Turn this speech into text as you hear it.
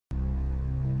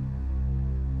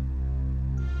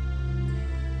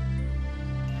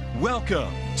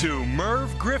Welcome to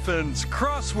Merv Griffin's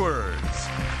Crosswords.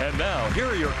 And now, here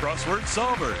are your crossword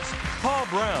solvers. Paul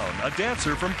Brown, a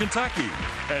dancer from Kentucky,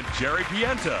 and Jerry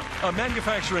Pienta, a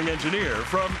manufacturing engineer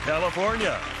from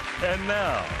California. And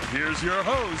now, here's your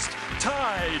host,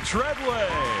 Ty Treadway.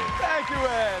 Thank you,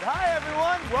 Ed. Hi,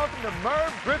 everyone. Welcome to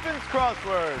Merv Griffin's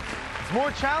Crosswords. It's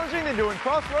more challenging than doing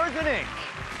crosswords in ink.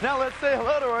 Now let's say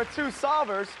hello to our two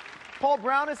solvers. Paul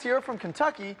Brown is here from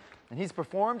Kentucky, and he's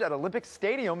performed at Olympic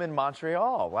Stadium in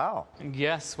Montreal. Wow.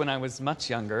 Yes, when I was much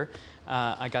younger,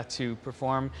 I got to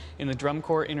perform in the Drum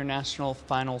Corps International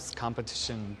Finals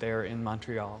competition there in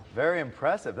Montreal. Very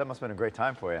impressive. That must have been a great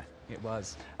time for you. It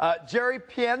was. Jerry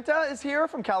Pienta is here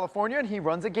from California, and he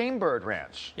runs a game bird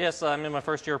ranch. Yes, I'm in my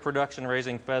first year of production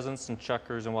raising pheasants and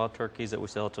chukars and wild turkeys that we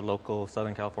sell to local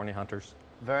Southern California hunters.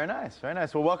 Very nice, very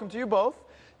nice. Well, welcome to you both.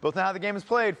 Both know how the game is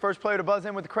played. First player to buzz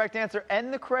in with the correct answer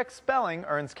and the correct spelling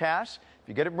earns cash. If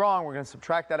you get it wrong, we're going to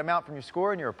subtract that amount from your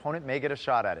score, and your opponent may get a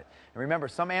shot at it. And remember,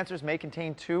 some answers may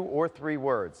contain 2 or 3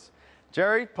 words.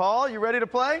 Jerry, Paul, you ready to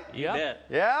play? Yeah.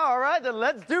 Yeah, all right, then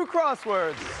let's do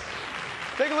crosswords.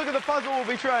 Take a look at the puzzle we'll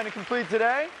be trying to complete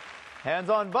today. Hands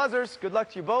on buzzers. Good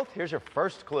luck to you both. Here's your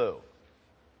first clue.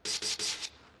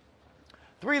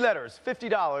 3 letters,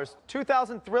 $50,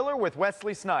 2000 thriller with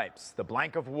Wesley Snipes, The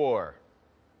Blank of War.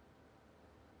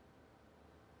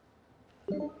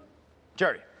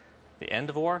 Jerry. The End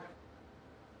of War?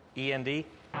 END?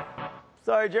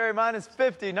 Sorry, Jerry, minus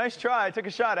 50. Nice try. I took a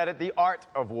shot at it. The Art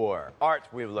of War. Art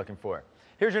we were looking for.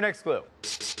 Here's your next clue.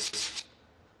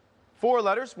 4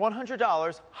 letters,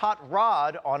 $100, hot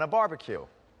rod on a barbecue.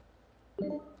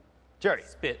 Jerry.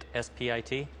 Spit,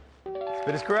 S-P-I-T.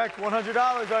 Spit is correct.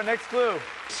 $100. Our next clue.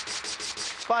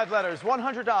 5 letters,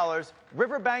 $100,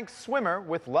 riverbank swimmer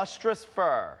with lustrous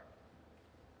fur.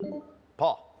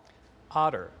 Paul.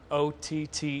 Otter,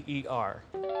 O-T-T-E-R.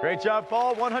 Great job,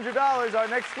 Paul. $100. Our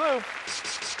next clue.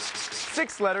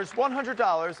 6 letters,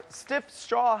 $100, stiff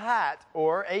straw hat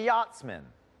or a yachtsman.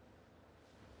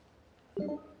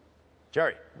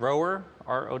 Jerry. Rower,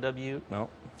 R-O-W, no.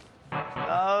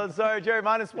 Oh, sorry, Jerry,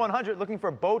 minus 100, looking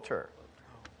for boater.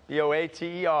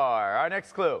 B-O-A-T-E-R. Our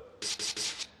next clue.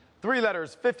 3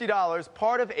 letters, $50,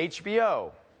 part of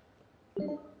HBO.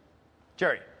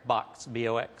 Jerry. Box,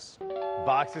 B-O-X.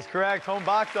 Box is correct. Home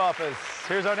box office.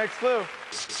 Here's our next clue.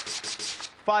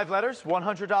 5 letters,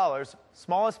 $100.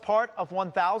 Smallest part of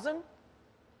 1,000?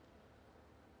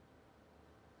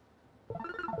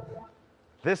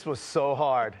 This was so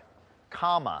hard.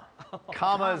 Comma.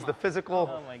 Comma is the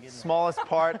physical smallest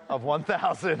part of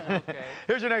 1,000. Okay.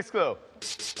 Here's your next clue.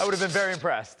 I would have been very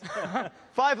impressed.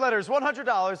 5 letters, $100.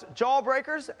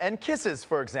 Jawbreakers and kisses,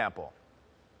 for example.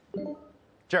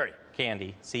 Jerry.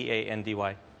 Candy,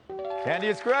 C-A-N-D-Y. Candy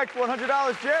is correct.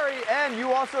 $100, Jerry. And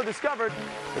you also discovered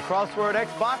the Crossword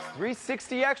Xbox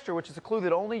 360 Extra, which is a clue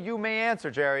that only you may answer,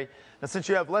 Jerry. Now, since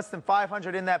you have less than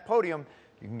 500 in that podium,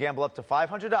 you can gamble up to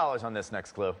 $500 on this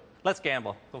next clue. Let's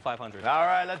gamble. Go 500. All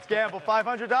right, let's gamble.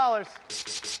 $500.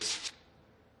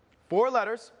 4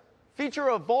 letters. Feature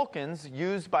of Vulcans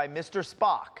used by Mr.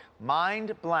 Spock.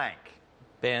 Mind blank.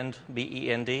 Bend,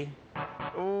 B-E-N-D.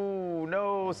 Ooh,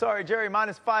 no. Sorry, Jerry.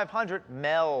 Minus 500.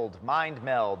 Meld. Mind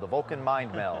meld. The Vulcan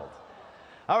mind meld.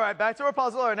 All right, back to our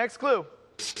puzzle. Our next clue.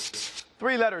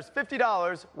 3 letters.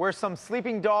 $50. Where some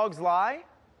sleeping dogs lie.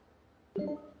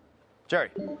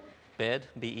 Jerry. Bed,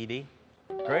 B-E-D.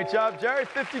 Great job, Jerry.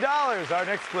 $50. Our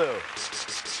next clue.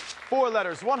 4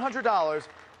 letters. $100.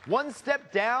 One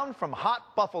step down from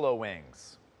hot buffalo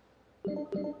wings.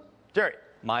 Jerry.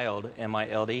 Mild,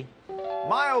 M-I-L-D.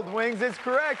 Mild wings is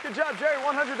correct. Good job, Jerry.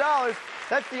 $100.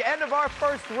 That's the end of our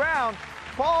first round.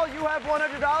 Paul, you have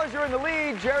 $100. You're in the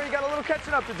lead. Jerry, you got a little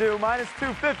catching up to do. Minus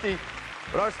 250.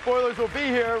 But our spoilers will be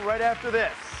here right after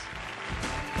this.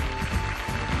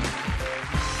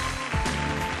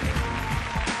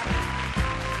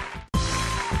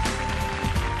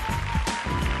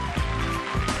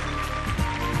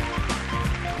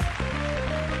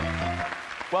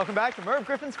 Welcome back to Merv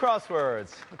Griffin's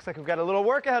Crosswords. Looks like we've got a little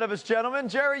work ahead of us, gentlemen.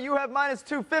 Jerry, you have minus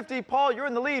 250. Paul, you're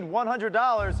in the lead, $100.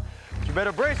 But you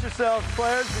better brace yourselves,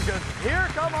 players, because here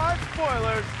come our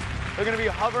spoilers. They're going to be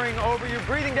hovering over you,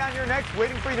 breathing down your necks,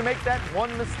 waiting for you to make that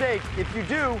one mistake. If you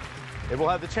do, it will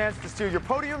have the chance to steal your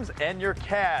podiums and your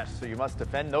cash, so you must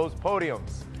defend those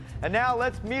podiums. And now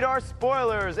let's meet our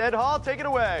spoilers. Ed Hall, take it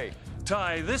away.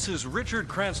 Ty, this is Richard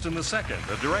Cranston II,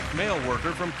 a direct mail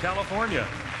worker from California.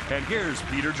 And here's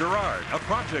Peter Gerrard, a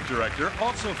project director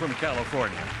also from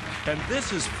California. And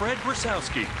this is Fred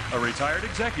Brzezowski, a retired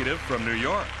executive from New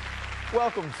York.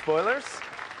 Welcome, spoilers.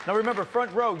 Now remember,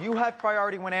 front row, you have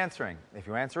priority when answering. If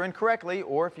you answer incorrectly,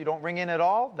 or if you don't ring in at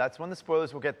all, that's when the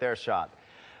spoilers will get their shot.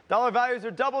 Dollar values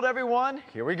are doubled, everyone.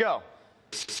 Here we go.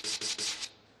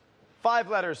 5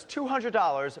 letters,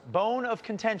 $200, bone of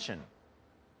contention.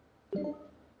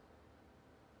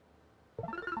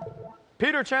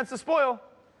 Peter, chance to spoil.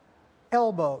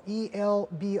 Elbow,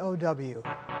 E-L-B-O-W.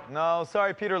 No,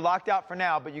 sorry, Peter, locked out for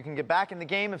now, but you can get back in the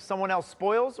game if someone else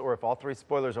spoils or if all 3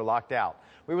 spoilers are locked out.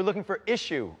 We were looking for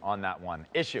issue on that one,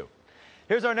 issue.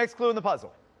 Here's our next clue in the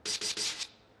puzzle.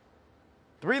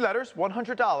 3 letters,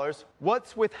 $100.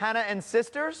 What's with Hannah and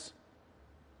sisters?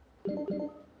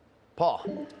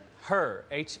 Paul. Her,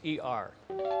 H-E-R.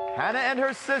 Hannah and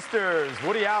her sisters,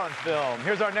 Woody Allen film.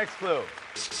 Here's our next clue.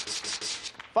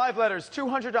 5 letters,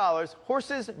 $200.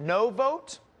 Horses, no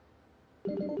vote?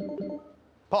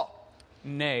 Paul.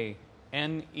 Neigh,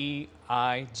 N-E-I-G-H.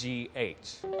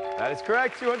 That is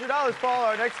correct, $200, Paul.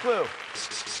 Our next clue.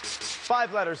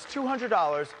 5 letters,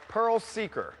 $200. Pearl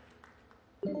seeker.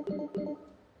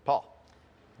 Paul.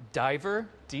 Diver,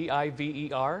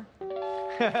 D-I-V-E-R.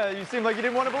 You seem like you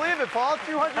didn't want to believe it, Paul.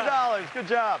 $200. Good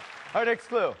job. Our next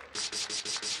clue.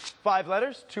 5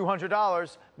 letters,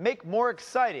 $200. Make more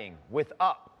exciting with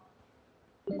up.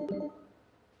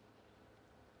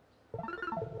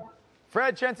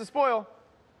 Fred, chance to spoil.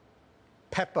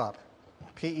 Pep up.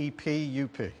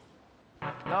 P-E-P-U-P.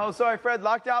 No, sorry, Fred.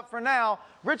 Locked out for now.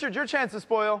 Richard, your chance to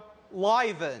spoil.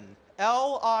 Liven,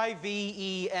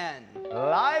 L-I-V-E-N.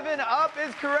 Liven up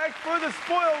is correct for the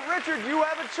spoil. Richard, you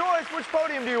have a choice. Which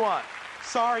podium do you want?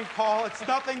 Sorry, Paul, it's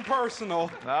nothing personal.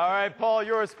 All right, Paul,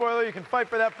 you're a spoiler. You can fight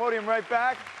for that podium right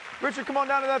back. Richard, come on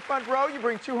down to that front row. You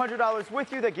bring $200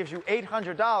 with you. That gives you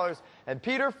 $800. And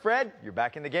Peter, Fred, you're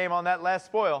back in the game on that last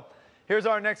spoil. Here's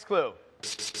our next clue.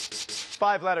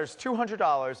 5 letters,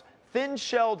 $200.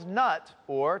 Thin-shelled nut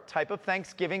or type of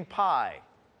Thanksgiving pie.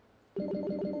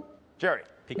 Jerry.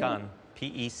 Pecan,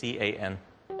 P-E-C-A-N.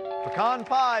 Pecan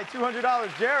pie,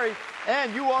 $200, Jerry.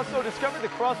 And you also discovered the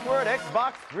crossword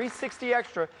Xbox 360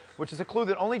 Extra, which is a clue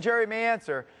that only Jerry may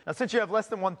answer. Now, since you have less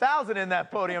than 1,000 in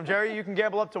that podium, Jerry, you can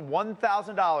gamble up to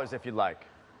 $1,000 if you'd like.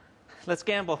 Let's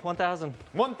gamble, 1,000.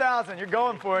 1,000, you're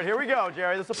going for it. Here we go,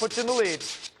 Jerry. This will put you in the lead.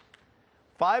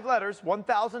 5 letters,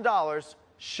 $1,000.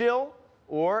 Shill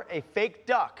or a fake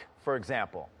duck, for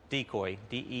example. Decoy,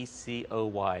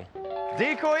 D-E-C-O-Y.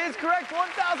 Decoy is correct,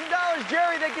 $1,000,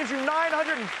 Jerry. That gives you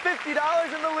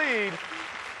 $950 in the lead.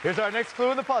 Here's our next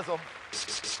clue in the puzzle.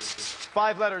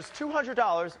 5 letters,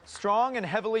 $200, strong and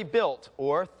heavily built,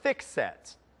 or thick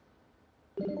set.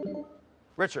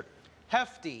 Richard.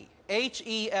 Hefty,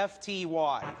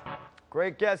 H-E-F-T-Y.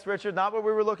 Great guess, Richard. Not what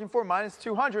we were looking for. Minus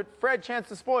 200. Fred, chance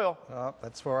to spoil. Oh,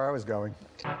 that's where I was going.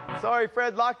 Sorry,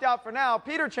 Fred, locked out for now.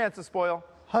 Peter, chance to spoil.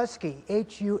 Husky,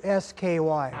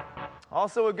 H-U-S-K-Y.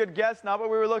 Also a good guess. Not what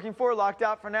we were looking for. Locked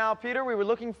out for now. Peter, we were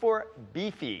looking for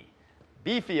beefy.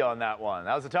 Beefy on that one.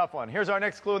 That was a tough one. Here's our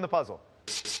next clue in the puzzle.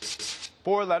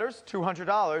 4 letters,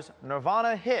 $200.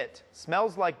 Nirvana hit.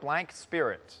 Smells like blank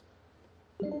spirit.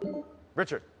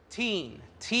 Richard. Teen,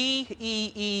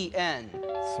 T-E-E-N.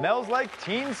 Smells like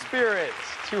teen spirit.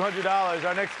 $200.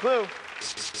 Our next clue.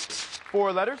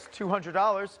 4 letters,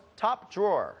 $200. Top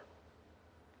drawer.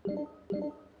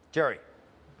 Jerry.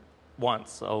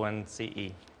 Once,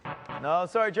 O-N-C-E. No,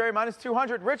 sorry, Jerry. Minus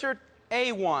 200. Richard.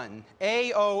 A1,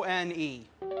 A-O-N-E.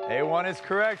 A1 is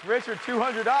correct. Richard,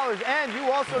 $200. And you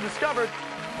also discovered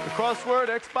the crossword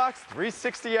Xbox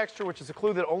 360 Extra, which is a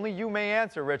clue that only you may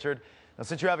answer, Richard. Now,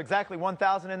 since you have exactly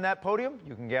 1,000 in that podium,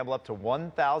 you can gamble up to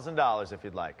 $1,000 if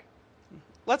you'd like.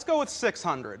 Let's go with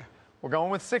 600. We're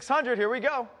going with 600. Here we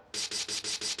go.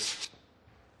 6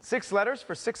 letters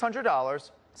for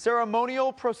 $600.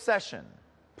 Ceremonial procession.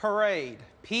 Parade,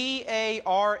 P-A-R-A-D-E.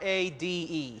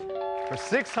 For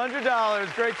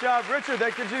 $600. Great job, Richard.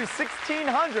 That gives you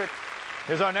 $1,600.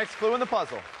 Here's our next clue in the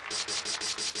puzzle.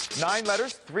 9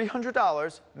 letters,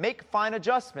 $300. Make fine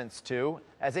adjustments to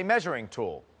as a measuring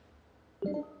tool.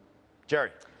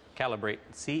 Jerry. Calibrate,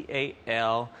 C-A-L-I-B-R-A-T-E.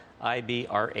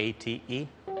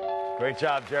 Great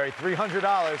job, Jerry.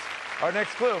 $300. Our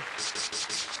next clue.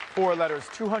 4 letters,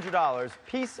 $200.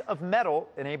 Piece of metal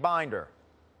in a binder.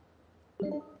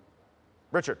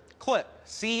 Richard. Clip,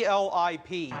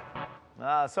 C-L-I-P.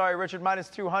 Sorry, Richard, minus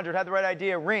 200. Had the right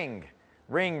idea. Ring.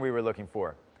 Ring we were looking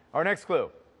for. Our next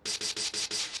clue.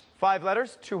 5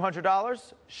 letters,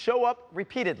 $200. Show up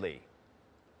repeatedly.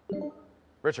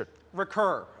 Richard.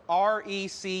 Recur,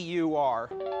 R-E-C-U-R.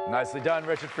 Nicely done,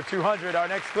 Richard, for 200. Our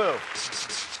next clue.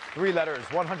 3 letters,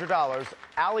 $100.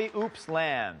 Alley-oops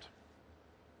land.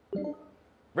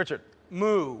 Richard.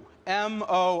 Moo,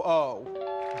 M-O-O.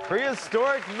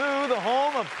 Prehistoric Zoo, the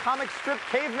home of comic strip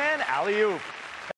caveman Alley-Oop.